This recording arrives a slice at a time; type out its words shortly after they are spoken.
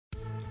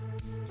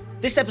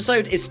This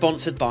episode is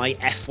sponsored by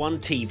F1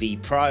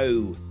 TV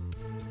Pro.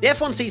 The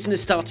F1 season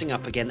is starting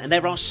up again and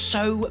there are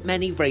so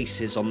many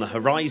races on the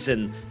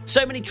horizon.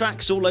 So many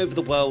tracks all over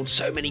the world,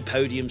 so many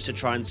podiums to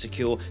try and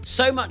secure,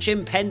 so much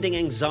impending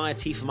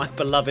anxiety for my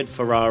beloved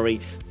Ferrari.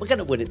 We're going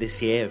to win it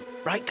this year,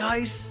 right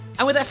guys?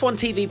 And with F1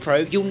 TV Pro,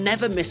 you'll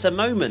never miss a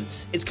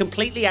moment. It's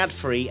completely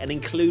ad-free and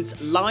includes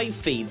live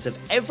feeds of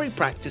every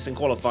practice and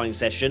qualifying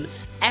session,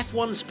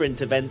 F1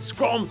 sprint events,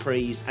 Grand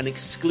Prix, and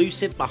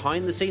exclusive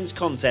behind-the-scenes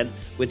content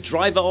with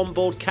driver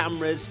onboard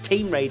cameras,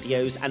 team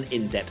radios, and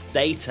in-depth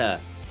data.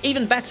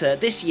 Even better,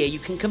 this year you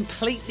can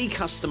completely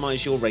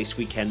customise your race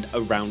weekend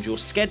around your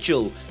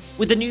schedule.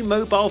 With the new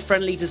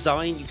mobile-friendly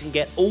design, you can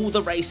get all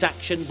the race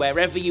action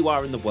wherever you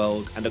are in the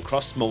world and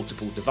across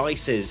multiple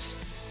devices.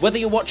 Whether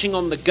you're watching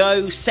on the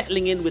go,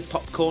 settling in with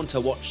popcorn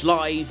to watch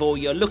live, or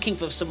you're looking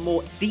for some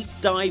more deep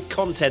dive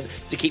content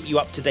to keep you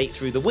up to date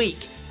through the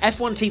week,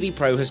 F1 TV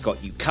Pro has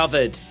got you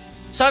covered.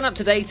 Sign up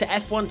today to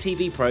F1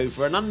 TV Pro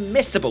for an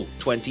unmissable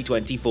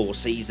 2024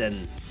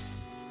 season.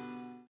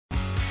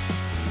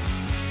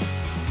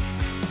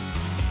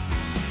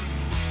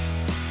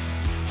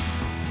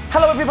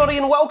 Hello everybody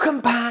and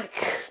welcome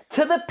back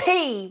to the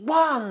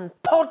P1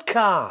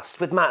 podcast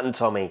with Matt and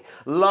Tommy,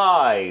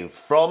 live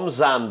from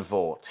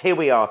Zandvoort. Here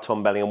we are,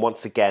 Tom Bellingham,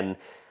 once again,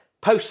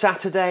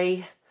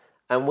 post-Saturday,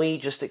 and we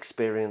just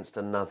experienced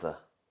another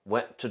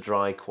wet to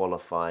dry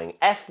qualifying.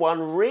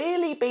 F1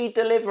 really be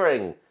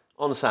delivering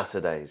on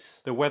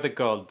Saturdays. The weather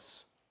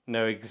gods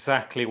know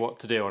exactly what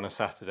to do on a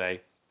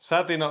Saturday.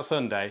 Sadly not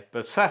Sunday,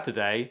 but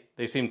Saturday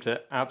they seem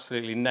to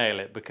absolutely nail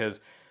it,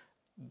 because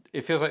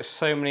it feels like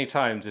so many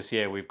times this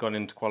year we've gone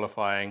into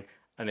qualifying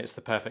and it's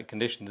the perfect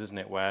conditions, isn't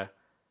it? Where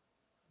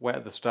wet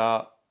at the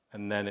start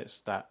and then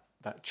it's that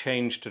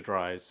change to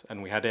dries.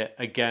 And we had it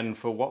again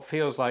for what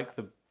feels like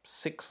the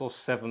 6th or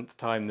 7th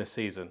time this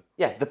season.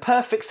 Yeah, the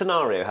perfect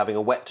scenario, having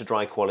a wet to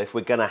dry qual if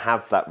we're going to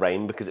have that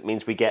rain, because it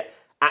means we get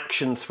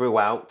action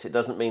throughout. It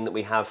doesn't mean that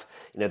we have,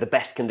 the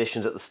best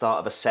conditions at the start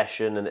of a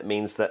session, and it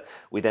means that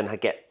we then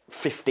get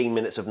 15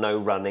 minutes of no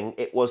running.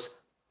 It was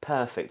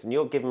perfect, and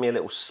you're giving me a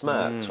little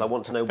smirk, so I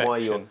want to know why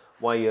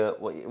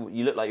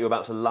you look like you're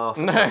about to laugh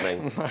at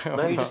something.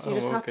 No, you're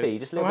just happy. You're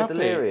just a little bit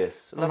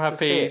delirious. I'm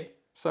happy,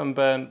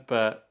 sunburnt,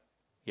 but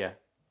yeah.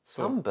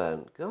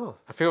 Sunburnt, God.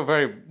 I feel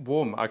very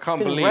warm. I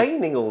can't believe it's been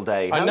raining all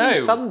day. I know. Are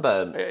you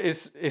sunburnt?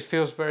 It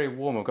feels very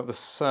warm. I've got the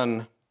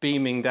sun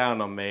beaming down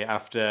on me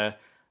after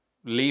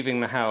leaving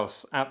the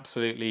house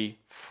absolutely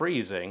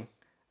freezing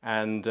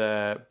and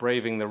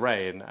braving the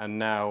rain, and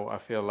now I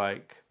feel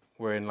like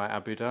we're in like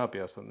Abu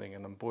Dhabi or something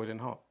and I'm boiling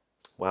hot.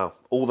 Wow,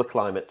 all the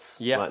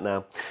climates right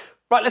now.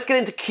 Right, let's get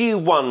into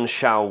Q1,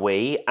 shall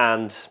we?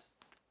 And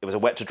it was a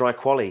wet to dry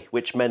quali,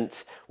 which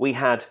meant we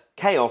had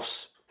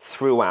chaos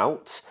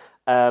throughout.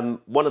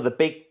 One of the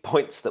big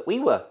points that we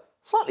were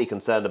slightly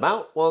concerned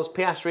about was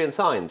Piastri and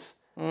Sainz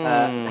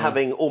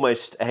having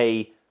almost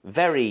a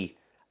very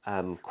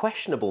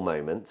questionable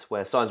moment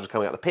where Sainz was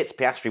coming out of the pits,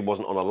 Piastri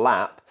wasn't on a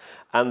lap,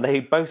 and they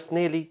both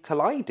nearly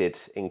collided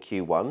in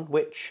Q1,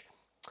 which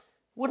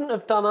wouldn't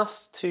have done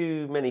us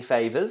too many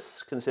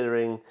favours,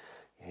 considering,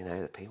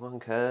 the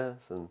P1 curse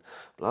and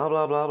blah,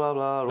 blah, blah, blah,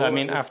 blah. I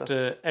mean,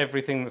 after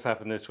everything that's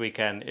happened this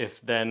weekend, if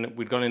then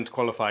we'd gone into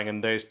qualifying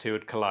and those two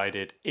had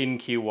collided in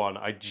Q1,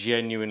 I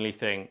genuinely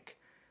think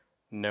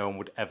no one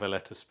would ever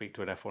let us speak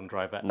to an F1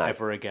 driver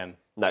ever again.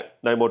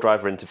 No more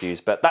driver interviews,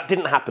 but that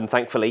didn't happen,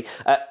 thankfully.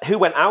 Who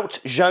went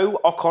out?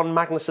 Zhou, Ocon,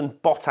 Magnussen,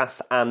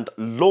 Bottas and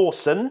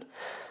Lawson.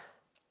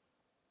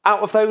 Out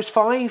of those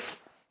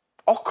 5,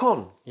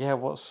 Ocon.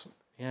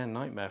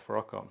 Nightmare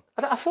for Ocon.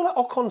 I feel like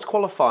Ocon's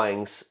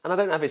qualifyings, and I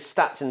don't have his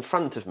stats in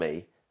front of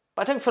me,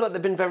 but I don't feel like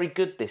they've been very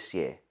good this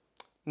year.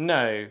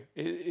 No,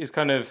 it's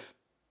kind of...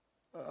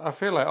 I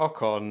feel like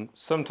Ocon,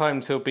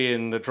 sometimes he'll be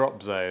in the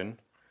drop zone,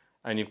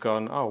 and you've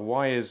gone, oh,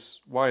 why is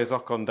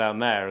Ocon down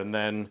there? And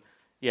then,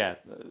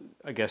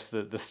 I guess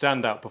the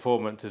standout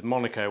performance is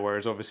Monaco, where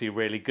he's obviously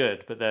really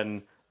good, but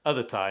then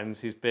other times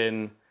he's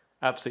been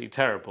absolutely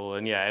terrible.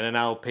 And in an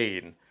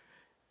Alpine,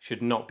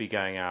 should not be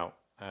going out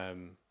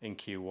in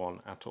Q1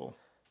 at all.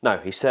 No,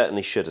 he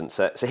certainly shouldn't.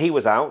 So he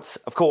was out.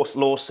 Of course,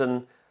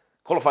 Lawson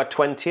qualified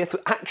 20th.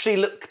 Actually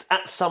looked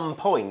at some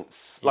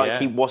points like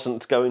he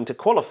wasn't going to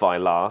qualify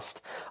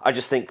last. I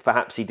just think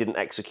perhaps he didn't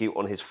execute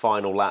on his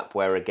final lap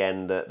where,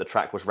 again, the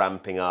track was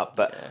ramping up.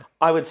 But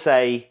I would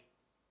say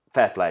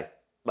fair play.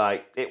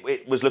 Like,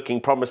 it was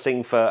looking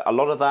promising for a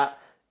lot of that.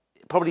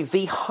 Probably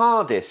the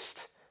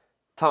hardest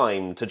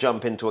time to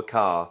jump into a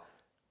car.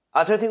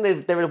 I don't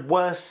think there are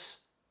worse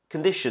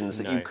conditions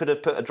that you could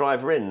have put a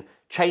driver in.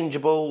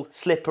 Changeable,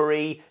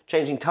 slippery,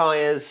 changing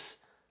tyres.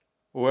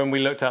 When we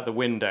looked out the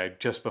window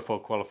just before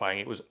qualifying,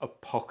 it was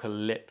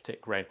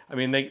apocalyptic rain. I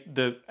mean,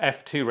 the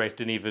F2 race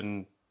didn't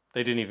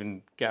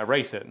even get a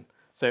race in.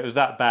 So it was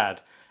that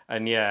bad.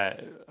 And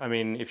I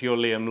mean, if you're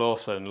Liam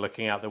Lawson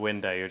looking out the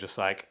window, you're just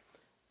like,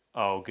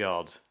 oh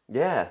God.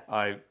 Yeah.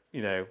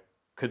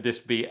 Could this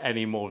be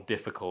any more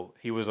difficult?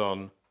 He was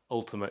on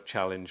ultimate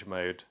challenge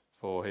mode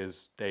for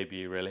his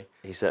debut, really.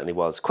 He certainly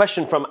was.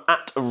 Question from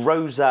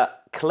 @RosaClay.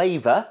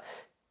 Claver.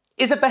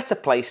 Is a better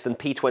place than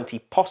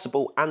P20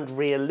 possible and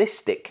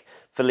realistic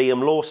for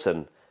Liam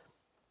Lawson?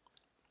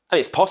 I mean,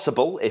 it's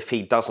possible if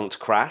he doesn't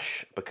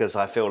crash, because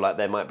I feel like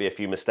there might be a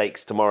few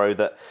mistakes tomorrow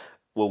that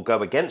will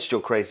go against your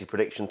crazy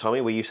prediction,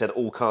 Tommy, where you said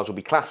all cars will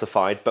be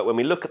classified. But when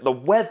we look at the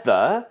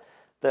weather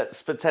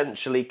that's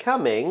potentially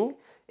coming,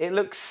 it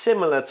looks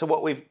similar to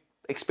what we've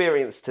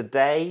experienced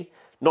today.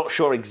 Not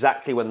sure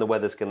exactly when the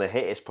weather's going to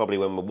hit. It's probably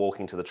when we're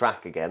walking to the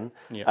track again.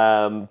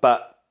 Yeah.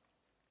 But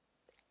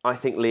I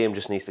think Liam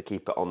just needs to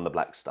keep it on the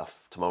black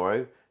stuff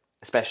tomorrow,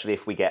 especially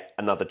if we get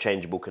another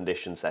changeable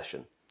condition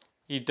session.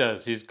 He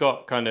does. He's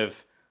got kind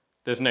of...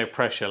 There's no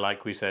pressure,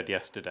 like we said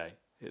yesterday.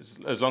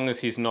 As long as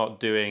he's not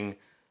doing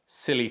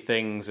silly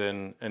things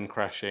and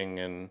crashing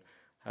and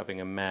having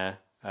a mare,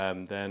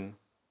 then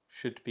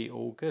should be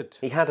all good.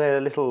 He had a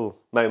little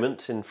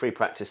moment in free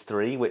practice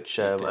 3, which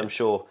I'm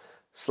sure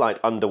slight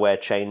underwear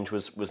change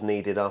was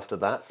needed after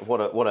that.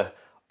 What a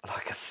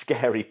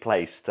scary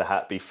place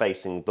to be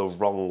facing the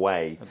wrong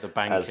way at the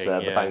banking, as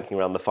the banking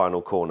around the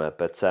final corner.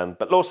 But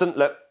Lawson,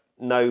 look,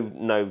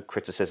 no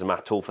criticism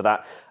at all for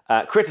that.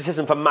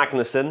 Criticism for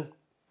Magnussen.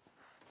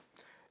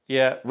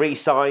 Yeah,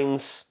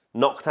 Resigns,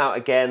 knocked out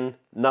again.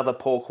 Another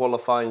poor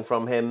qualifying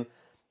from him.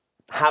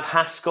 Have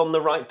Haas gone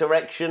the right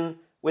direction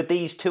with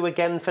these two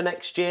again for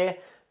next year?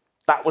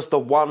 That was the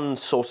one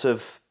sort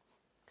of,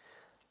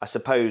 I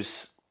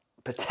suppose,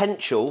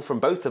 potential from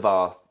both of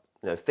our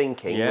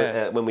thinking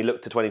when we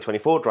looked to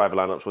 2024 driver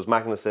lineups was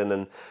Magnussen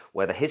and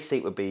whether his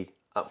seat would be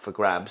up for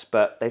grabs.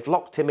 But they've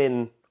locked him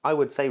in, I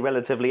would say,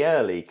 relatively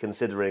early,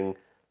 considering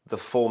the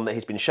form that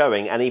he's been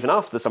showing. And even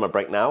after the summer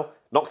break now,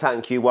 knocked out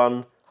in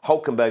Q1,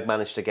 Hulkenberg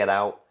managed to get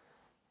out.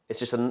 It's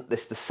just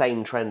it's the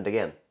same trend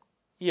again.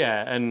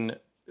 Yeah, and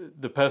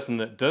the person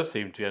that does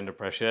seem to be under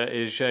pressure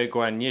is Zhou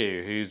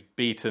Guanyu, who's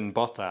beaten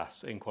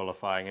Bottas in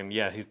qualifying. And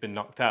yeah, he's been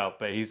knocked out,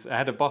 but he's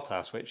ahead of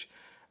Bottas, which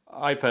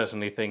I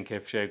personally think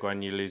if Zhou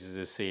Guanyu loses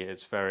his seat,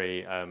 it's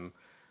very,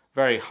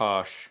 very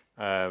harsh.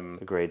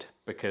 Agreed.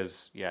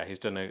 Because, yeah, he's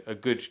done a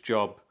good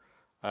job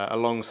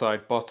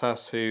alongside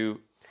Bottas, who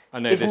I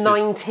know is this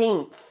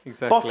 19th.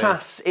 Exactly.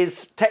 Bottas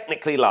is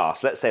technically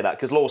last, let's say that,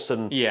 because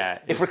Lawson... Yeah.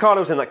 If Ricciardo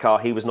was in that car,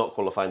 he was not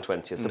qualifying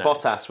 20th. So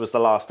Bottas was the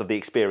last of the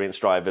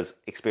experienced drivers,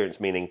 experience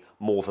meaning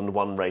more than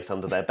one race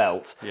under their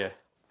belt. Yeah.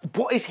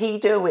 What is he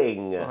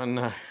doing? I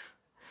know.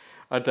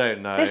 I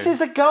don't know. This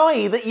is a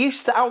guy that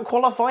used to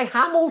out-qualify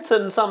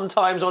Hamilton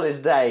sometimes on his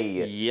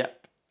day.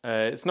 Yep.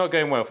 It's not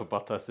going well for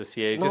Bottas this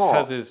year. He just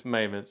has his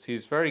moments.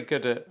 He's very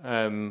good at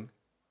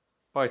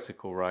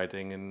bicycle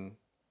riding and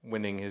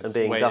winning his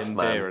weight in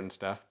beer and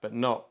stuff, but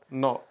not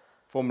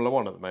Formula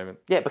One at the moment.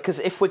 Yeah, because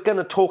if we're going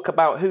to talk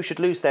about who should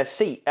lose their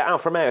seat at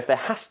Alfa Romeo, if there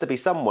has to be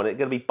someone, it's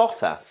going to be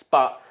Bottas.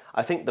 But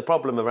I think the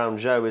problem around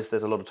Zhou is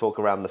there's a lot of talk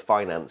around the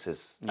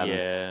finances.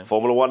 And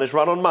Formula One is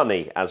run on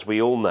money, as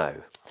we all know.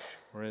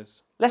 Sure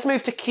is. Let's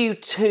move to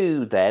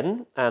Q2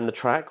 then, and the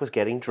track was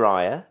getting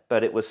drier,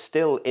 but it was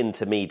still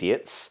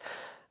intermediates.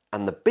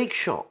 And the big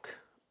shock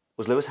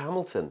was Lewis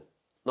Hamilton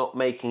not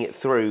making it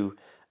through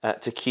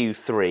to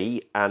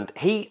Q3, and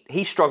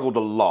he struggled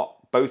a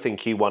lot, both in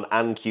Q1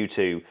 and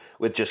Q2,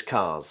 with just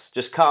cars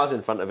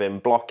in front of him,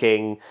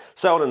 blocking,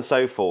 so on and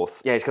so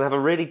forth. Yeah, he's going to have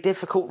a really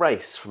difficult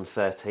race from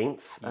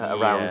 13th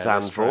around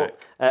Zandvoort.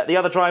 Right. The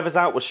other drivers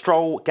out were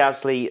Stroll,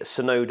 Gasly,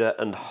 Tsunoda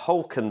and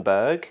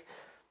Hulkenberg.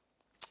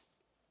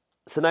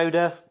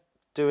 Tsunoda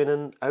doing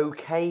an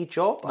okay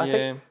job, I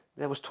think.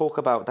 There was talk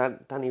about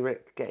Danny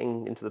Rick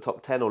getting into the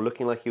top 10 or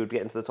looking like he would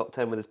get into the top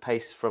 10 with his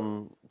pace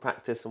from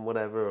practice and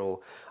whatever. Or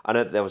I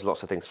know there was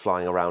lots of things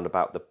flying around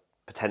about the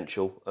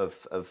potential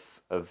of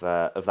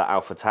that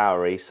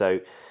AlphaTauri. So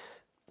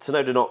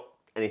Tsunoda not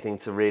anything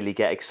to really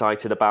get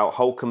excited about.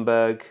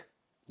 Hulkenberg,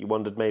 you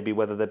wondered maybe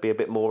whether there'd be a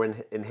bit more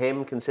in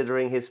him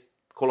considering his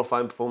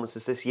qualifying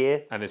performances this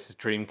year. And it's his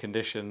dream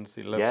conditions.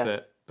 He loves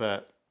it,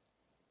 but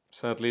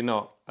sadly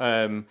not.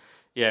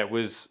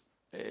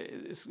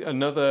 It's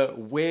another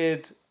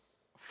weird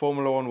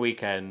Formula One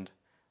weekend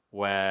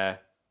where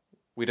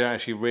we don't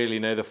actually really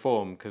know the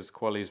form because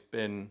quali's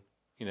been,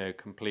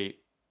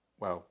 complete,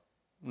 well,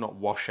 not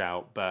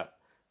washout, but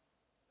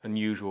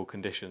unusual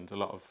conditions. A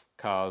lot of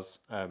cars,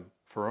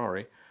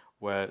 Ferrari,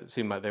 where it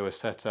seemed like they were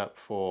set up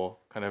for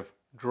kind of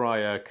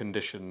drier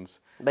conditions.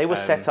 They were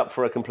set up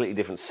for a completely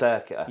different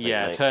circuit, I think.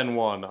 Yeah, turn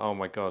one, oh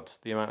my God,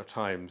 the amount of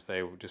times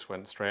they just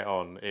went straight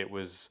on. It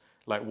was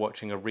like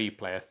watching a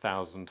replay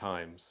 1,000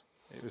 times.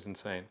 It was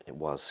insane. It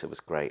was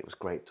great. It was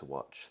great to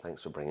watch.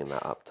 Thanks for bringing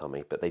that up,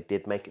 Tommy. But they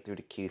did make it through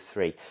to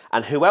Q3.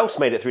 And who else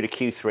made it through to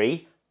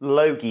Q3?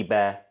 Logie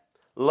Bear,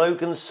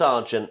 Logan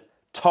Sargent,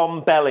 Tom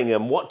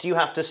Bellingham. What do you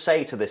have to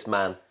say to this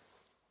man?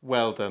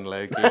 Well done,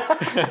 Logie.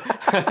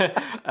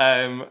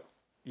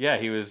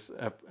 He was...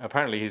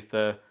 apparently he's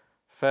the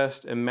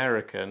first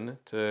American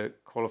to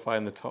qualify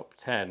in the top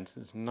 10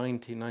 since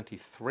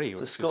 1993.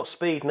 So Scott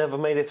Speed never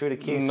made it through to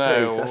Q3?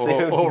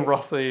 No, or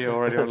Rossi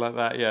or anyone like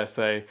that. Yeah,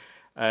 so...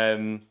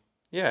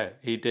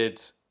 he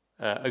did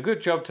a good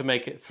job to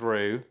make it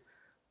through.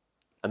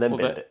 And then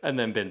binned it. And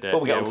then binned it.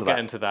 But we'll get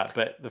into that.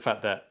 But the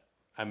fact that,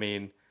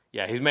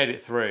 he's made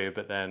it through,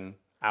 but then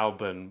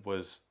Albon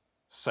was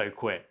so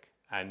quick,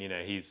 and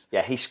he's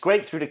he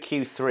scraped through to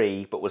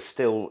Q3, but was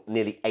still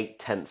nearly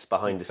 8/10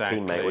 behind his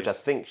teammate, which I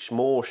think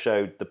more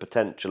showed the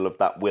potential of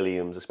that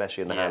Williams,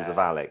 especially in the hands of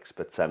Alex.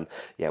 But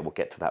we'll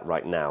get to that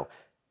right now.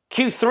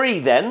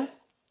 Q3 then,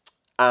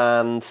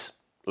 and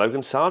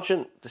Logan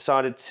Sargeant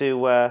decided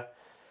to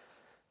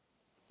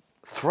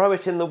throw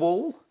it in the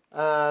wall.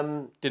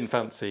 Didn't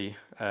fancy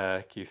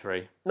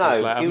Q3. No,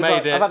 I've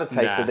had a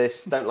taste of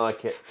this. Don't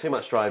like it. Too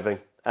much driving,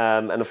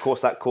 and of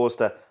course that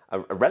caused a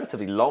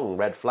relatively long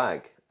red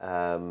flag,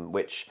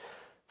 which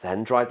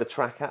then dried the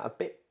track out a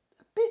bit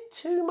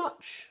too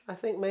much. I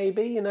think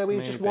maybe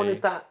just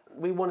wanted that.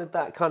 We wanted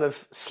that kind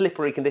of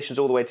slippery conditions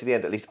all the way to the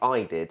end. At least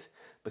I did,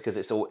 because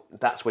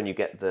that's when you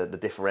get the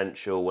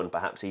differential and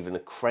perhaps even a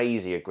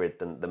crazier grid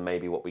than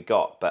maybe what we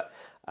got. But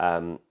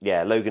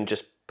Logan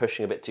just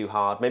pushing a bit too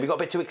hard. Maybe got a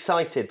bit too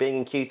excited being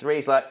in Q3.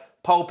 He's like,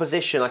 pole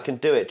position, I can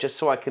do it, just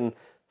so I can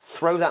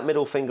throw that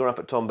middle finger up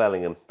at Tom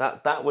Bellingham.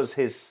 That was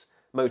his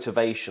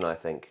motivation, I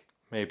think.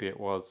 Maybe it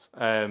was.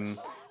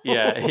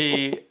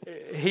 He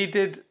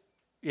did.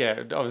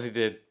 Yeah,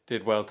 obviously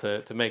did well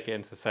to make it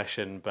into the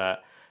session,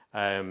 but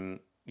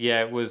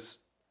it was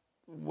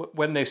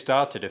when they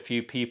started. A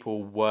few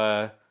people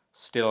were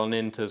still on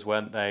inters,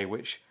 weren't they?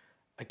 Which,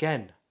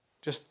 again,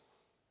 just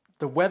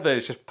the weather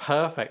is just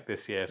perfect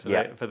this year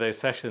for those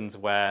sessions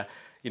where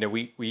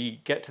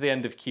we get to the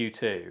end of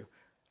Q2,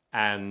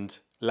 and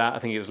I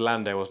think it was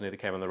Lando, wasn't he, that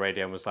came on the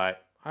radio and was like,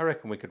 I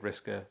reckon we could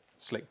risk a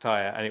slick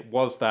tyre. And it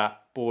was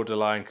that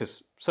borderline,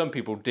 because some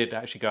people did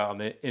actually go out on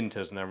the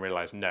inters and then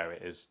realise, no,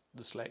 it is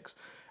the slicks.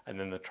 And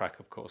then the track,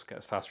 of course,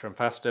 gets faster and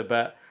faster.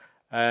 But,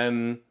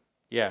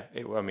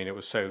 it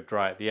was so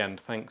dry at the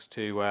end, thanks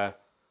to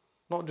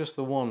not just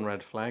the one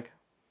red flag.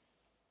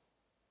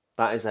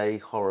 That is a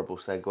horrible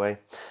segue.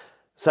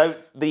 So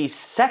the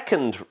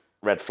second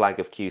red flag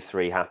of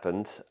Q3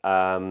 happened.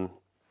 Can't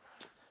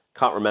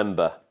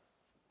remember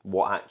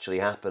what actually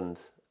happened.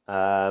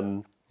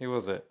 Who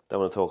was it?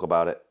 Don't want to talk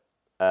about it.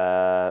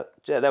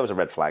 There was a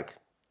red flag.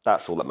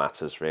 That's all that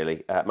matters,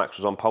 really. Max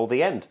was on pole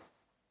the end.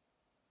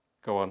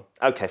 Go on.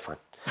 Okay, fine.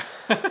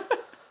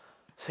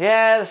 So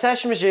the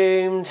session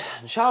resumed,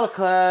 and Charles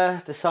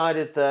Leclerc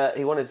decided that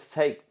he wanted to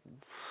take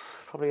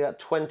probably about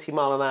 20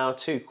 mile an hour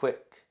too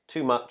quick,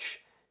 too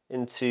much,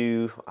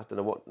 into, I don't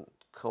know what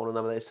corner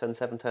number that is, turn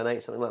 7, turn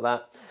 8, something like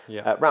that.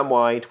 Yeah. Ran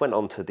wide, went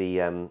onto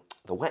the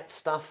wet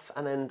stuff,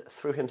 and then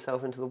threw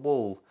himself into the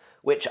wall.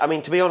 Which, I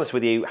mean, to be honest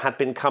with you, had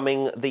been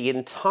coming the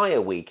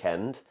entire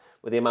weekend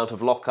with the amount of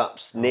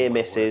lockups, near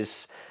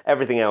misses,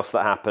 everything else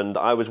that happened.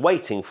 I was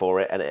waiting for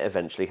it, and it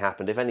eventually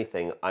happened. If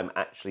anything, I'm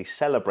actually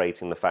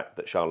celebrating the fact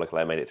that Charles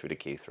Leclerc made it through to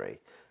Q3,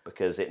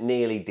 because it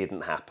nearly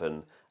didn't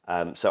happen.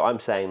 So I'm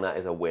saying that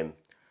is a win.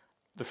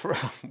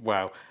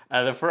 Wow.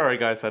 The Ferrari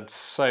guys had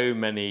so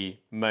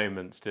many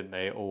moments, didn't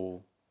they,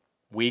 all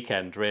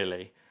weekend,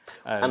 really.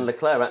 And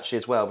Leclerc actually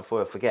as well,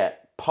 before I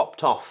forget,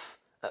 popped off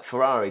at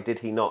Ferrari, did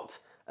he not,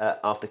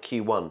 after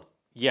Q1?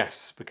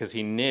 Yes, because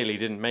he nearly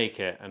didn't make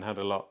it and had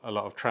a lot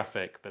of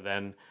traffic, but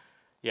then,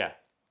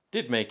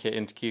 did make it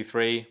into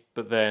Q3,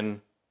 but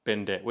then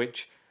binned it,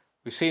 which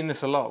we've seen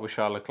this a lot with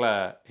Charles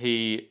Leclerc.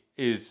 He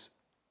is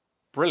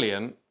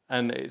brilliant,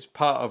 and it's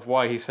part of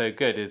why he's so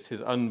good is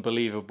his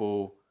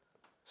unbelievable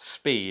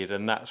speed,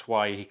 and that's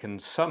why he can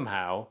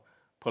somehow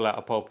pull out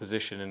a pole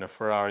position in a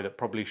Ferrari that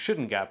probably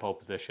shouldn't get a pole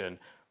position.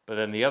 But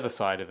then the other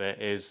side of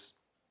it is,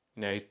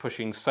 he's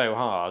pushing so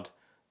hard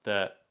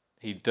that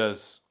he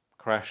does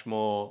crash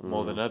more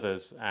than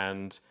others,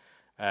 and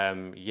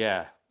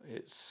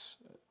it's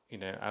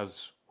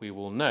as we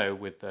will know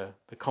with the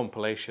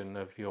compilation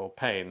of your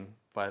pain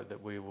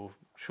that we will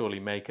surely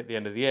make at the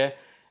end of the year,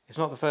 it's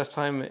not the first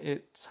time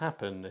it's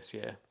happened this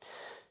year.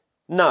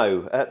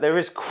 No, there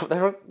are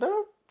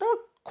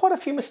quite a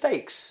few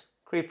mistakes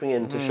creeping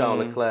into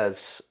Charles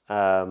Leclerc's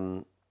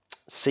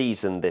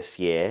season this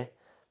year,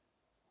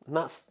 and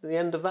that's the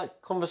end of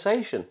that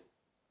conversation.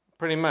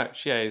 Pretty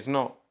much, yeah. It's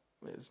not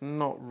really. It's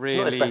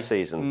not his best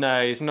season.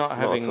 No, he's not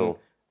having at all.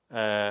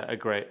 A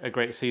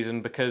great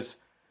season, because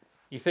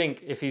you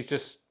think if he's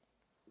just,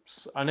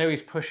 I know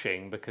he's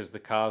pushing because the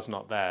car's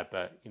not there,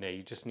 but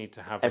you just need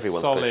to have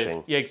Everyone's a solid,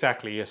 pushing. Yeah,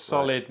 exactly, a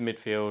solid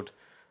midfield,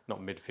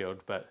 not midfield,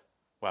 but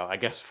well, I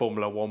guess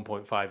Formula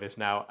 1.5 is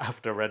now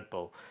after Red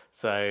Bull,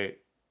 so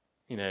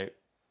it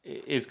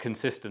is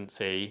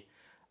consistency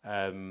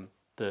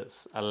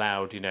that's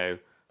allowed.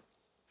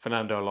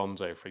 Fernando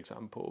Alonso, for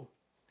example.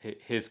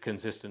 His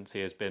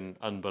consistency has been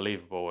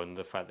unbelievable, and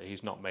the fact that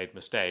he's not made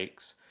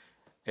mistakes.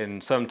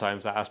 And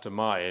sometimes that Aston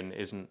Martin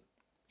isn't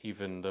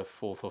even the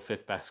fourth or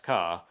fifth best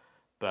car,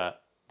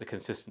 but the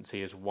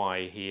consistency is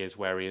why he is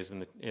where he is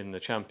in the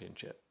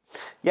championship.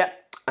 Yeah,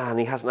 and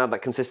he hasn't had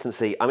that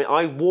consistency. I mean,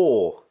 I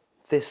wore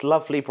this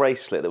lovely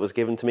bracelet that was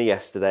given to me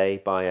yesterday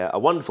by a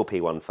wonderful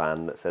P1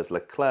 fan that says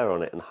Leclerc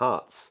on it in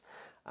hearts.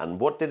 And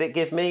what did it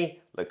give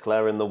me?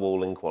 Leclerc in the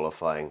wall in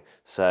qualifying.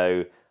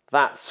 So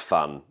that's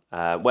fun.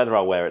 Whether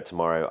I'll wear it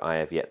tomorrow, I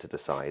have yet to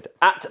decide.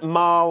 At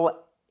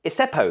Marl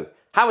Isepo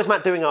How is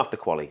Matt doing after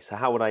quali? So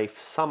how would I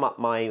sum up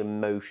my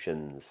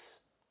emotions?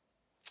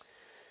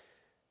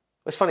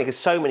 It's funny because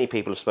so many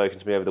people have spoken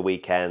to me over the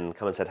weekend,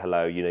 come and said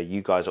hello,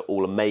 you guys are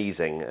all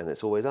amazing. And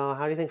it's always,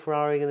 how do you think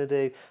Ferrari are going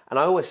to do? And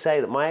I always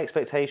say that my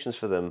expectations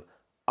for them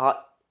are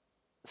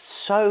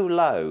so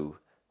low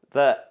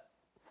that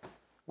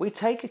we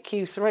take a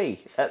Q3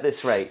 at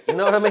this rate. You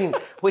know what I mean?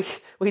 We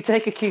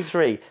take a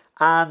Q3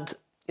 and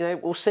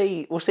we'll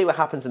see what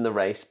happens in the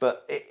race,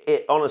 but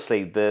it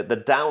honestly,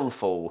 the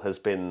downfall has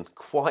been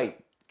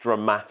quite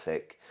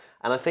dramatic.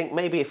 And I think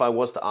maybe if I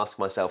was to ask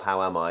myself,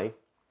 how am I?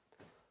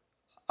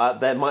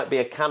 There might be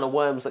a can of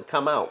worms that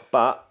come out,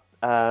 but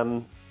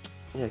getting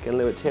a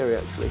little bit teary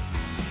actually.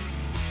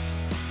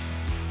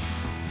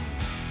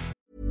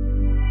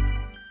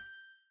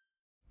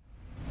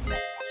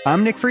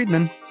 I'm Nick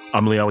Friedman.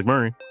 I'm Lee Alec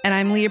Murray. And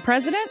I'm Leah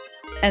President.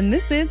 And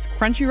this is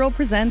Crunchyroll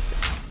Presents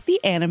The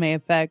Anime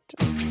Effect.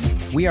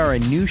 We are a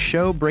new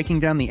show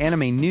breaking down the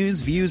anime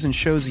news, views, and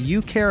shows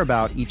you care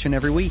about each and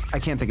every week. I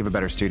can't think of a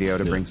better studio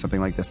to bring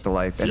something like this to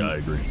life. And I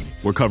agree.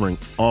 We're covering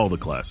all the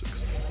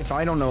classics. If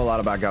I don't know a lot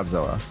about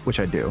Godzilla, which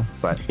I do,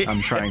 but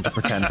I'm trying to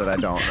pretend that I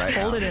don't right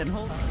now. Hold it in.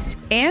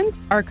 And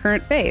our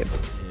current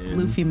faves.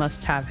 Luffy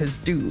must have his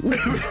due.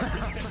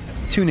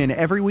 Tune in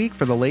every week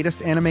for the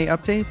latest anime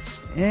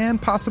updates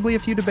and possibly a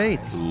few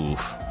debates.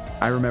 Oof.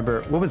 I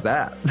remember, what was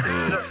that?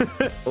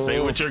 Say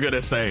what you're going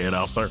to say and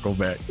I'll circle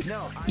back.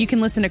 You can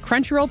listen to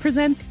Crunchyroll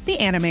Presents The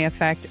Anime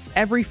Effect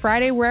every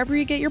Friday wherever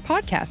you get your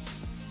podcasts.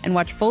 And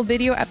watch full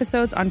video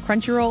episodes on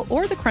Crunchyroll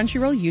or the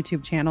Crunchyroll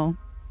YouTube channel.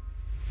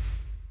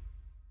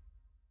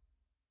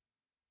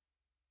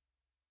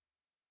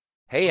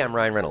 Hey, I'm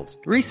Ryan Reynolds.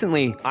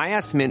 Recently, I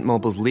asked Mint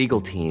Mobile's legal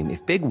team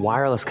if big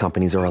wireless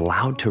companies are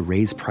allowed to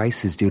raise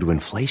prices due to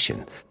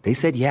inflation. They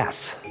said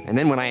yes. And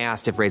then when I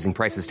asked if raising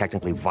prices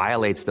technically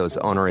violates those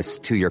onerous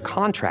 2-year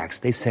contracts,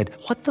 they said,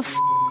 "What the f***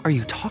 are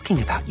you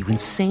talking about, you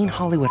insane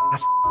Hollywood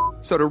ass?"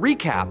 So to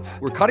recap,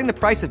 we're cutting the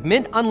price of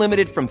Mint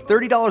Unlimited from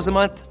 $30 a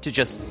month to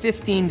just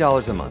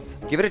 $15 a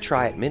month. Give it a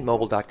try at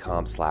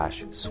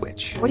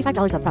mintmobile.com/switch.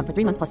 $45 up front for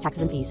 3 months plus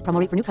taxes and fees. Promo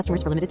rate for new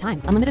customers for limited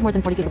time. Unlimited more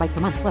than 40 gigabytes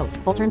per month. Slows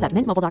full terms at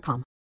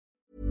mintmobile.com.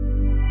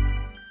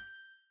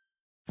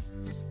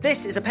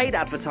 This is a paid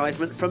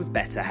advertisement from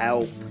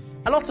BetterHelp.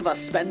 A lot of us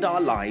spend our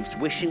lives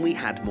wishing we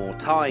had more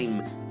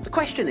time. The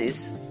question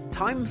is,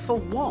 time for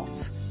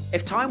what?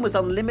 If time was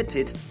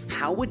unlimited,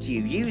 how would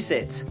you use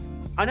it?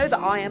 I know that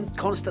I am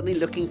constantly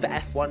looking for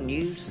F1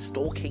 news,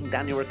 stalking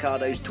Daniel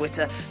Ricciardo's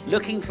Twitter,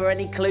 looking for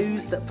any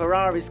clues that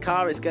Ferrari's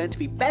car is going to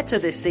be better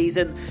this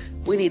season.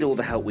 We need all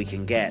the help we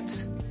can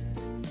get.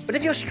 But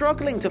if you're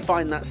struggling to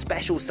find that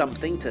special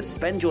something to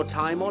spend your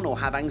time on or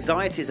have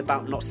anxieties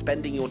about not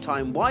spending your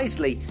time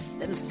wisely,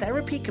 then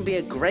therapy can be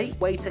a great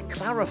way to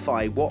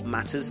clarify what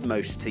matters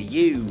most to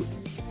you.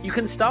 You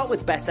can start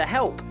with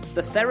BetterHelp,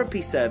 the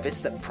therapy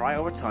service that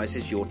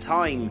prioritises your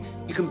time.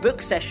 You can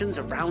book sessions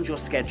around your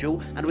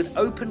schedule, and with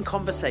open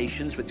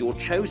conversations with your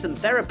chosen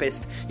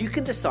therapist, you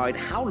can decide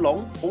how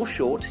long or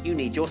short you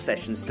need your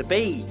sessions to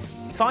be.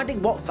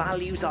 Finding what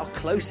values are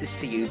closest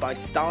to you by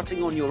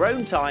starting on your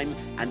own time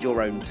and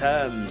your own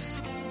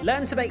terms.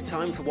 Learn to make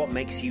time for what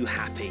makes you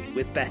happy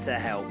with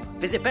BetterHelp.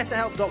 Visit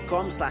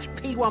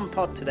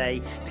betterhelp.com/P1pod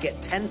today to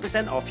get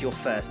 10% off your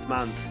first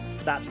month.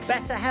 That's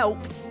BetterHelp,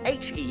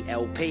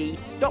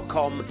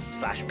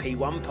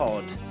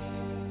 HELP.com/P1pod.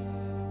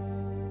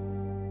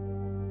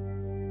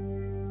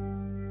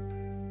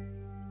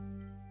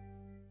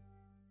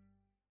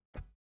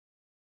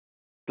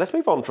 Let's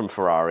move on from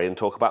Ferrari and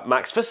talk about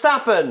Max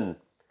Verstappen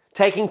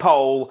taking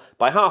pole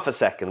by half a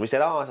second. We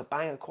said, it's a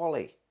banger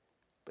quali.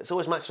 But it's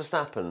always Max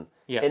Verstappen.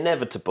 Yeah.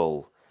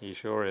 Inevitable. He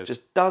sure is.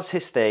 Just does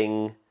his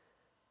thing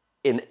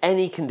in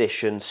any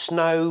condition,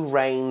 snow,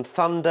 rain,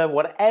 thunder,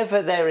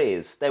 whatever there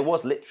is. There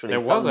was literally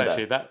thunder. There was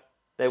actually. That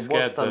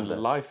scared the thunder.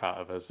 life out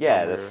of us.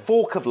 Yeah, the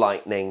fork of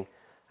lightning.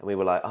 And we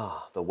were like,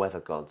 the weather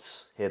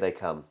gods, here they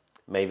come.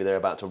 Maybe they're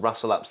about to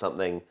rustle up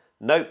something.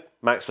 Nope,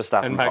 Max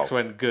Verstappen. And Max pole.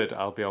 went, good,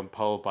 I'll be on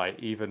pole by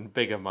even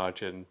bigger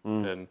margin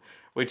than...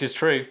 Which is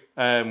true.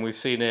 We've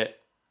seen it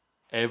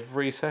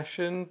every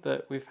session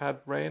that we've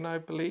had rain, I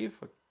believe.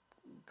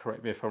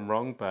 Correct me if I'm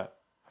wrong, but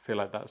I feel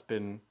like that's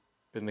been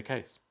the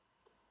case.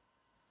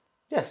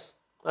 Yes,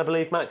 I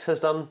believe Max has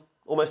done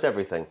almost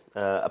everything,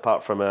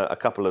 apart from a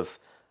couple of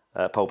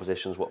pole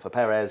positions, for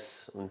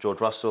Perez and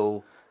George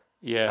Russell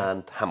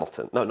and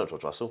Hamilton. No, not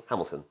George Russell,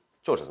 Hamilton.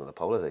 George isn't on the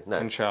pole, is he? No.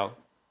 And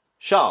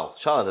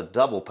Charles had a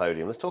double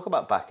podium. Let's talk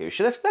about Baku.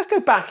 Let's go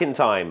back in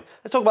time.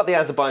 Let's talk about the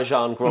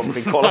Azerbaijan Grand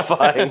Prix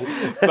qualifying.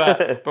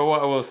 but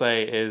what I will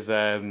say is,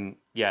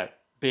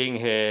 being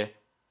here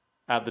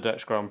at the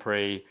Dutch Grand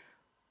Prix,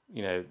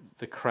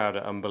 the crowd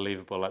are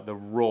unbelievable. Like the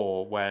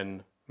roar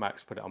when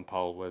Max put it on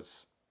pole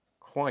was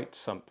quite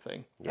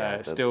something.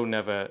 It still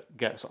never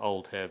gets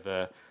old here.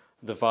 The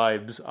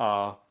vibes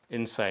are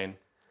insane.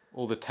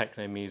 All the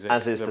techno music.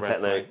 As is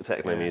the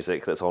techno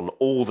music that's on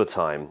all the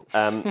time.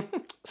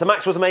 So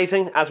Max was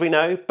amazing, as we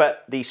know,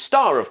 but the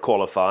star of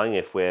qualifying,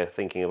 if we're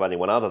thinking of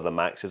anyone other than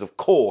Max, is of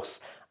course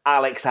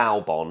Alex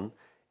Albon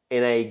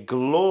in a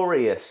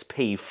glorious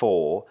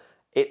P4.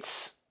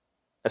 It's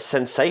a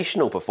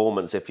sensational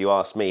performance, if you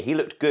ask me. He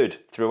looked good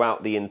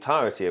throughout the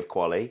entirety of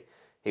quali.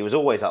 He was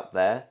always up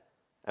there.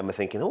 And we're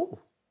thinking, oh,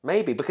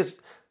 maybe. Because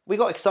we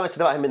got excited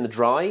about him in the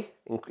dry.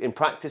 In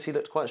practice, he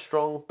looked quite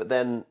strong. But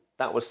then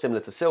that was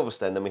similar to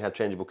Silverstone. Then we had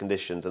changeable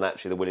conditions. And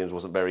actually, the Williams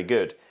wasn't very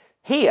good.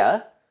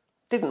 Here,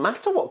 didn't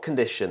matter what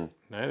condition.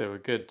 No, they were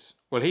good.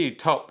 Well, he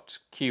topped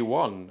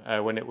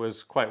Q1 when it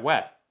was quite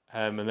wet.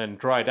 And then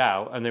dried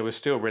out. And they were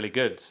still really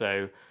good.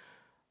 So,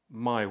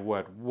 my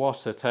word,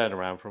 what a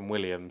turnaround from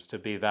Williams to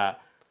be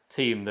that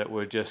team that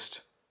were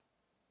just,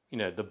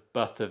 the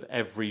butt of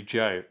every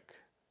joke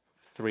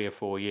 3 or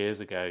 4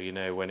 years ago,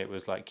 when it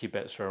was like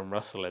Kubica and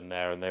Russell in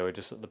there and they were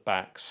just at the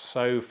back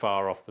so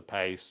far off the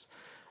pace.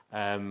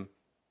 And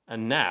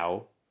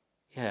now,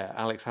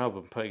 Alex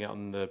Albon putting it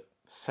on the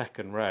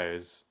second row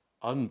is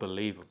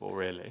unbelievable,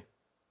 really.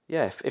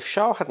 Yeah, if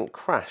Charles hadn't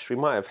crashed, we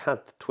might have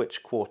had the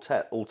Twitch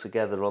quartet all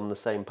together on the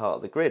same part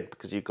of the grid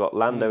because you've got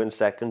Lando in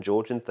second,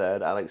 George in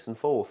third, Alex in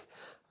fourth.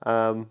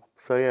 That's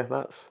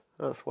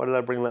why did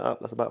I bring that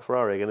up? That's about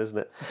Ferrari again, isn't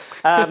it?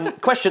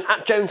 Question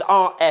at Jones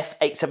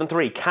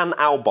RF873: Can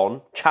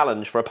Albon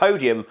challenge for a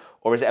podium,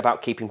 or is it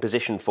about keeping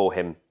position for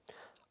him?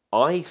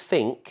 I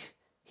think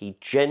he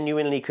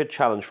genuinely could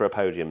challenge for a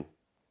podium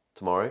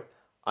tomorrow.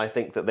 I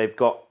think that they've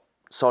got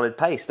solid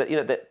pace. That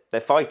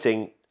they're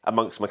fighting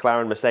amongst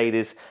McLaren,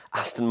 Mercedes,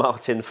 Aston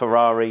Martin,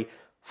 Ferrari,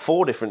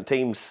 4 different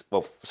teams.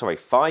 Well, sorry,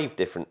 5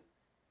 different.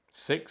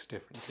 6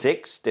 different.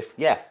 6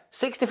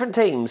 different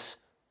teams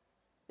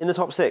in the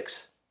top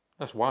 6.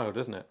 That's wild,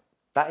 isn't it?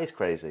 That is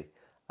crazy.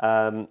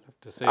 To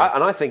see.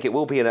 And I think it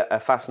will be a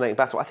fascinating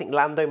battle. I think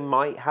Lando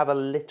might have a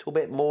little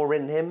bit more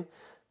in him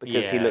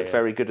because he looked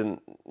very good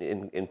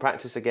in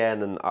practice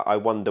again. And I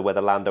wonder whether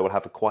Lando will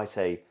have quite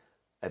a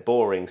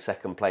boring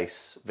second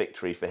place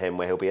victory for him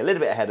where he'll be a little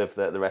bit ahead of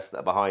the rest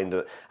that are behind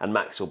and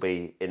Max will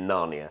be in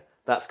Narnia.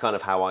 That's kind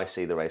of how I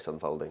see the race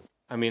unfolding.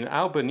 I mean,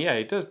 Albon,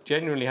 he does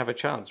genuinely have a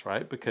chance,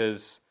 right?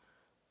 Because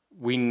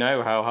we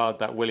know how hard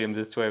that Williams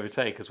is to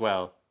overtake as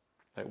well.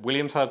 Like,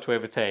 Williams hard to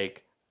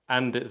overtake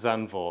and it's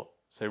Zandvoort.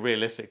 So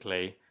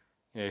realistically,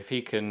 if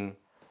he can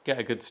get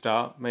a good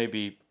start,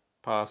 maybe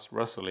past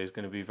Russell, he's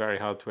going to be very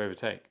hard to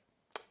overtake.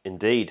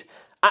 Indeed.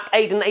 At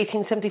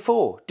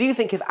Aiden1874, do you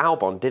think if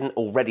Albon didn't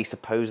already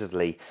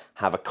supposedly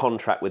have a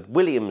contract with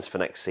Williams for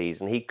next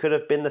season, he could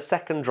have been the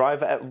second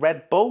driver at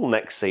Red Bull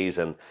next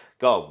season?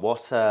 God,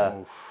 what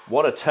a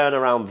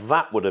turnaround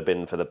that would have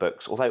been for the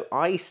books. Although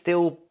I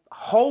still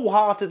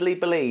wholeheartedly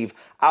believe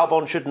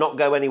Albon should not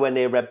go anywhere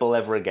near Red Bull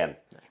ever again.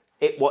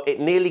 It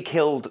nearly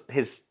killed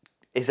his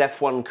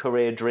F1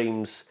 career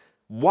dreams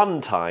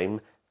one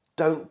time.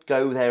 Don't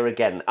go there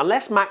again.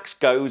 Unless Max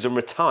goes and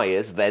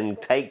retires, then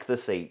take the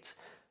seat.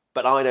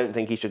 But I don't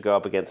think he should go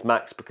up against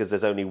Max because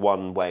there's only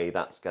one way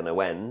that's going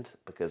to end,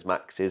 because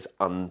Max is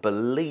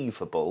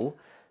unbelievable.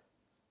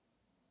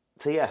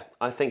 So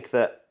I think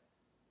that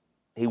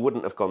he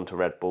wouldn't have gone to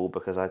Red Bull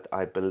because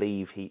I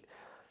believe he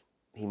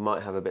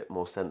might have a bit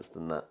more sense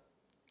than that.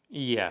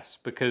 Yes,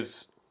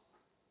 because,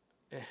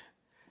 it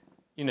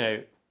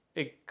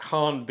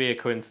can't be a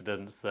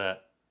coincidence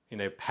that,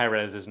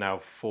 Perez is now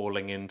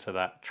falling into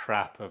that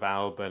trap of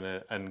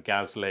Albon and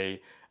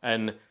Gasly.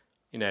 And,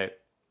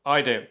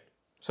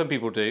 some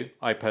people do.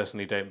 I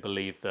personally don't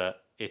believe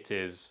that it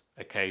is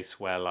a case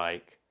where,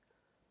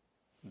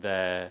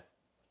 they're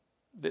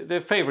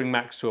favouring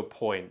Max to a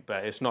point,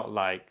 but it's not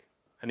like,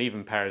 and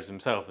even Perez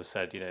himself has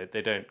said,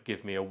 they don't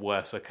give me a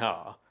worse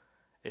car.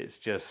 It's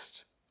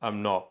just, I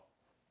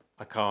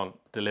can't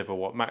deliver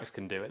what Max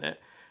can do in it.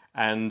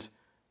 And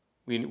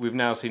we've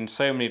now seen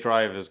so many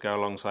drivers go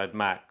alongside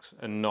Max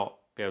and not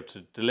be able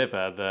to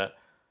deliver that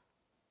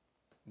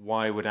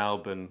why would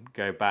Albon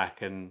go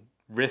back and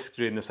risk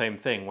doing the same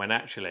thing when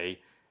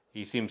actually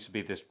he seems to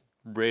be this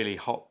really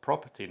hot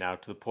property now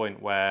to the point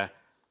where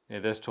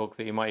there's talk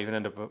that he might even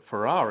end up at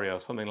Ferrari or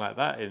something like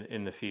that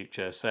in the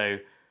future. So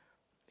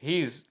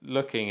he's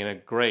looking in a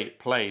great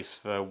place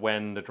for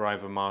when the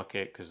driver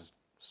market, because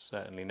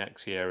certainly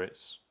next year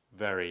it's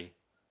very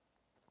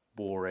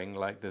boring,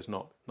 there's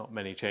not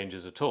many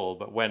changes at all,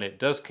 but when it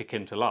does kick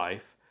into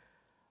life,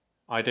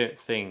 I don't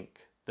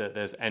think that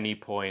there's any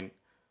point,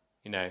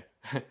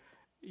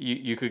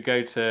 you could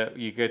go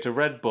to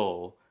Red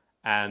Bull,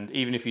 and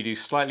even if you do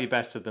slightly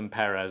better than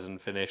Perez and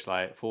finish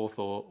 4th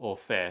or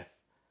 5th,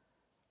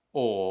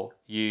 or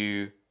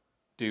you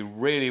do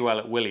really well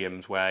at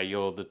Williams where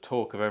you're the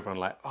talk of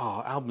everyone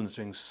Albon's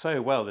doing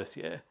so well this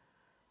year,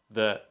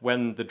 that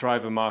when the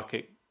driver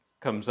market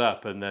comes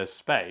up and there's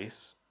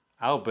space,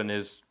 Albon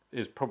is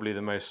probably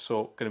going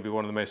to be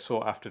one of the most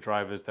sought after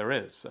drivers there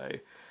is. So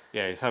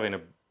he's having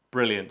a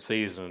brilliant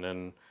season,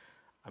 and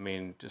I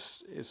mean,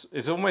 just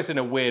it's almost in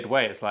a weird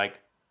way. It's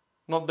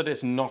not that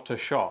it's not a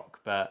shock,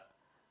 but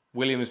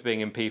Williams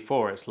being in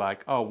P4, it's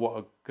oh, what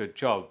a good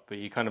job. But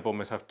you kind of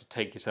almost have to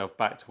take yourself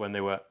back to when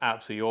they were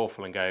absolutely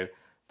awful and go,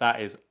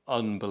 that is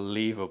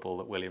unbelievable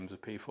that Williams are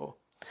P4.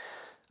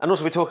 And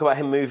also we talk about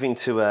him moving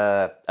to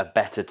a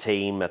better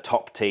team, a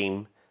top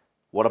team.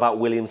 What about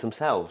Williams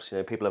themselves?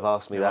 People have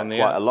asked me that on the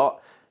quite app. a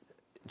lot.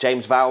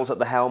 James Vowles at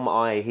the helm.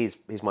 He's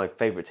my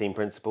favourite team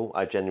principal.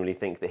 I genuinely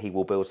think that he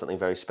will build something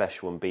very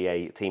special and be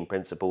a team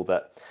principal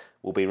that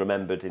will be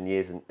remembered in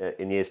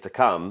years to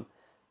come.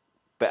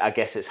 But I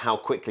guess it's how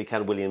quickly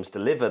can Williams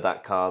deliver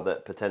that car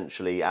that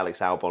potentially Alex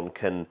Albon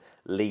can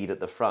lead at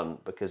the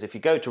front. Because if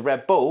you go to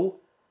Red Bull,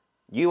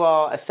 you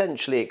are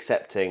essentially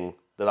accepting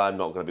that I'm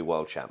not going to be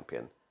world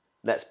champion.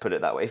 Let's put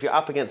it that way. If you're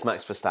up against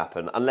Max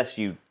Verstappen, unless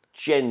you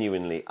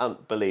genuinely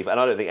believe, and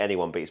I don't think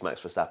anyone beats Max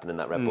Verstappen in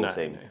that Red Bull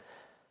team. No.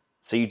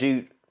 So you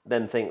do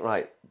then think,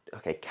 right,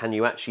 okay, can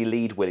you actually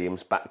lead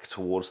Williams back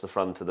towards the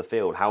front of the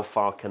field? How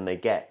far can they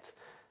get?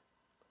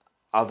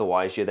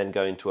 Otherwise, you're then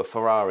going to a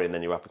Ferrari and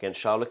then you're up against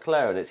Charles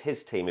Leclerc and it's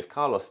his team if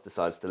Carlos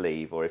decides to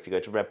leave, or if you go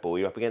to Red Bull,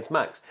 you're up against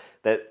Max.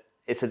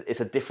 It's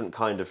a different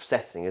kind of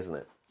setting, isn't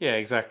it? Yeah,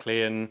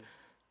 exactly. And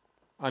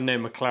I know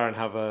McLaren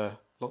have a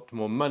lot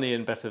more money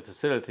and better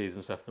facilities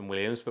and stuff than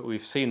Williams, but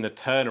we've seen the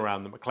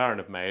turnaround that McLaren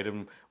have made,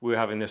 and we were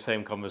having the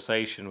same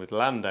conversation with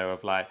Lando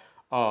of like,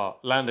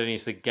 Lando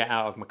needs to get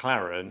out of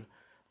McLaren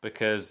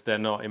because they're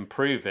not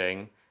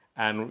improving,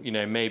 and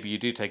maybe you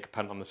do take a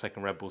punt on the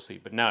second Red Bull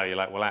seat, but now you're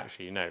like, well,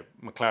 actually,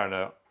 McLaren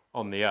are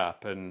on the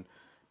up, and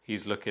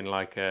he's looking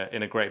like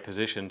in a great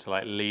position to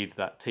like lead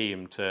that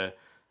team to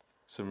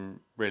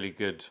some really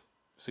good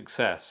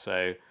success.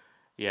 So,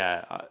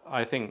 yeah,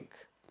 I think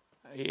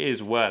it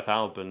is worth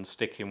Albon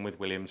sticking with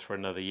Williams for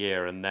another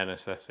year and then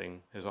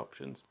assessing his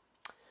options.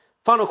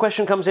 Final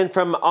question comes in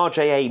from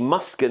RJA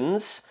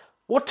Muskins.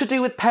 What to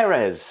do with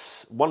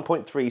Perez?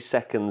 1.3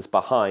 seconds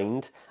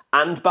behind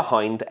and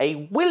behind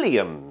a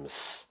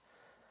Williams.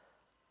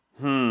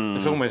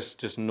 It's almost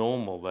just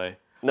normal though.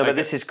 No, but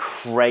this is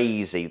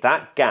crazy.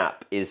 That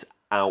gap is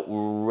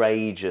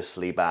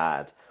outrageously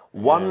bad.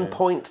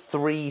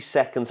 1.3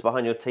 seconds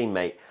behind your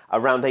teammate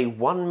around a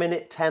 1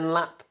 minute 10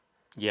 lap.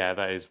 Yeah,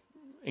 that is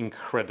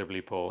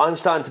incredibly poor. I'm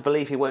starting to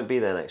believe he won't be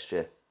there next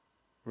year.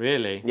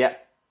 Really? Yeah.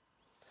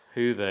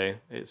 Who though?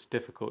 It's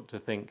difficult to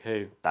think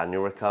who.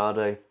 Daniel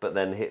Ricciardo, but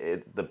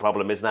then the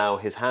problem is now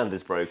his hand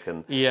is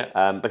broken.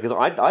 Yeah. Because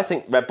I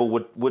think Red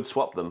Bull would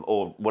swap them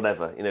or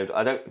whatever.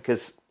 I don't,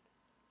 because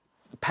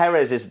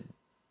Perez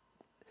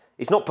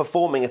he's not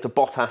performing at a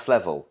Bottas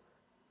level.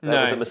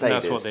 No,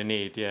 that's what they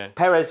need. Yeah.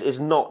 Perez is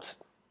not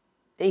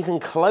even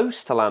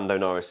close to Lando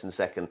Norris in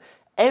second.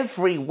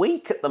 Every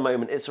week at the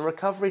moment, it's a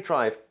recovery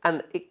drive,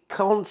 and it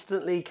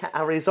constantly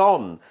carries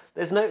on.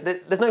 There's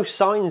no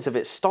signs of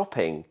it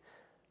stopping.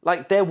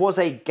 Like, there was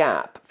a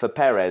gap for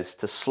Perez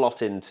to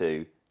slot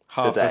into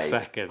half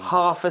today.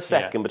 Half a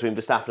second between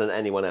Verstappen and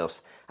anyone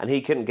else, and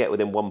he couldn't get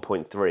within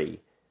 1.3.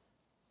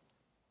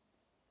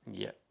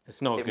 Yeah,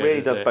 it's not good. It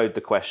really does bode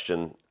the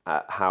question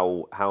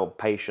how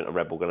patient are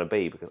Red Bull going to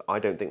be, because I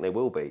don't think they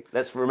will be.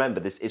 Let's remember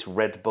this: it's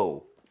Red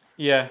Bull.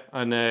 Yeah,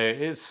 I know.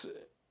 It's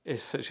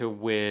such a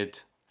weird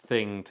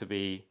thing to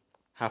be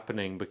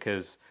happening,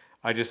 because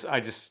I just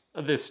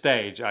at this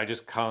stage I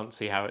just can't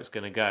see how it's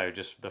going to go.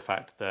 Just the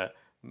fact that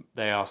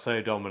they are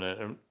so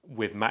dominant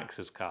with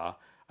Max's car,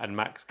 and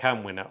Max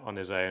can win it on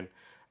his own.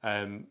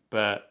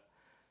 But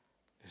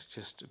it's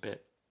just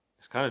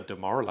it's kind of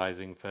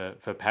demoralising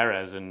for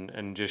Perez,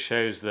 and just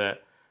shows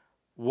that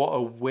what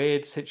a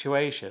weird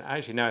situation.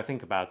 Actually, now I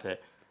think about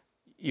it,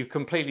 you've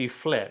completely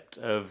flipped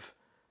of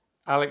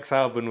Alex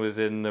Albon was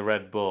in the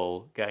Red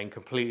Bull getting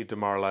completely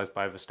demoralised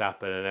by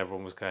Verstappen, and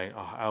everyone was going,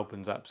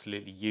 Albon's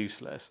absolutely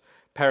useless.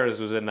 Perez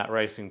was in that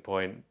Racing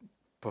Point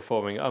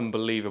performing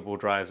unbelievable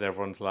drives.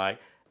 Everyone's like,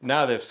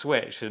 now they've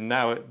switched, and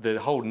now the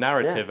whole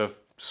narrative of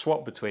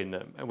swap between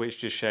them, which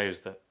just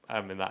shows that,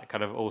 that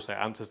kind of also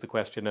answers the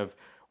question of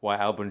why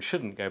Albon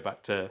shouldn't go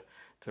back to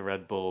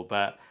Red Bull.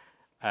 But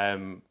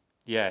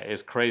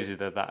it's crazy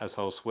that has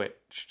whole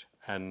switched,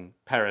 and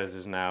Perez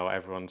is now,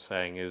 everyone's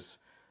saying, is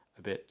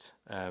a bit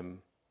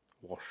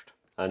washed.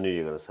 I knew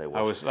you were going to say washed.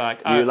 I was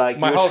like,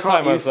 my whole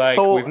time I was like,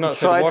 we've not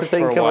said washed for a while. Tried to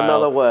think of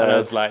another word. And I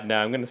was like, no,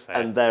 I'm going to say it.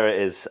 And there it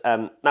is.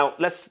 Now,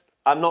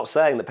 I'm not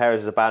saying that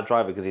Perez is a bad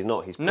driver, because he's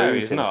not. He's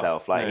proved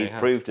himself. He's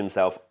proved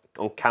himself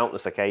on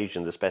countless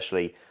occasions,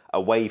 especially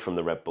away from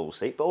the Red Bull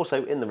seat, but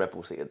also in the Red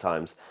Bull seat at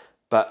times.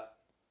 But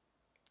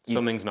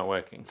something's not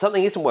working.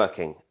 Something isn't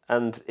working,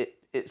 and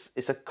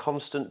it's a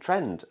constant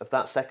trend of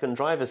that second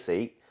driver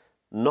seat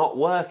not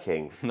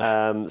working.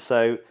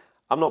 So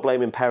I'm not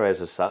blaming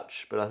Perez as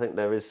such, but I think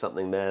there is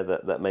something there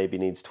that maybe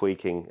needs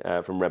tweaking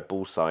from Red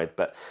Bull's side.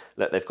 But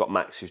look, they've got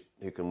Max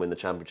who can win the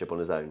championship on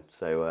his own.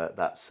 So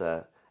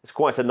it's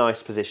quite a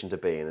nice position to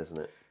be in, isn't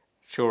it?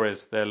 Sure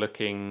is. They're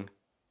looking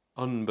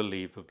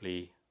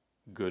unbelievably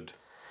good.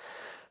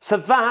 So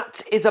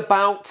that is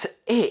about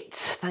it.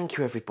 Thank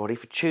you, everybody,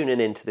 for tuning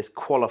in to this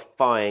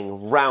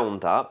qualifying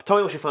roundup.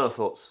 Tommy, what's your final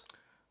thoughts?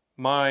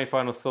 My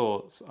final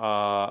thoughts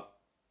are,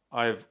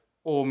 I've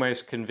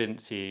almost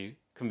convinced you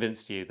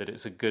that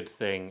it's a good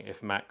thing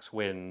if Max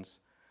wins,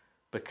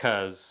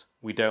 because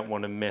we don't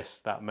want to miss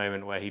that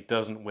moment where he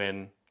doesn't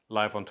win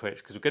live on Twitch,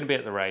 because we're going to be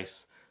at the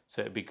race,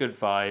 so it'd be good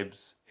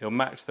vibes. He'll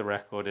match the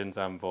record in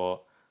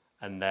Zandvoort,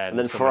 and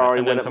then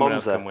Ferrari win at someone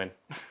else Monza. can win.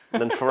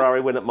 And then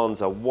Ferrari win at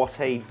Monza. What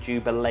a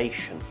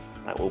jubilation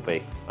that will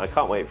be. I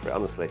can't wait for it,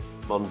 honestly.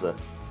 Monza.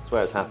 That's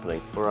where it's happening.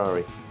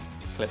 Ferrari.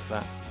 Clip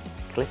that.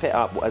 Clip it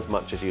up as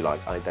much as you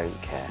like. I don't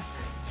care.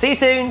 See you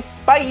soon.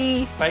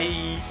 Bye.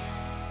 Bye.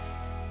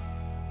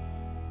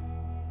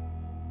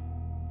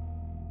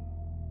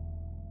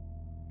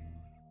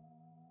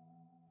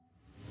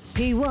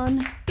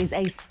 P1 is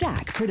a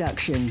Stack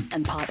production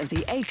and part of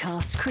the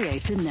Acast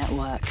Creator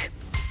Network.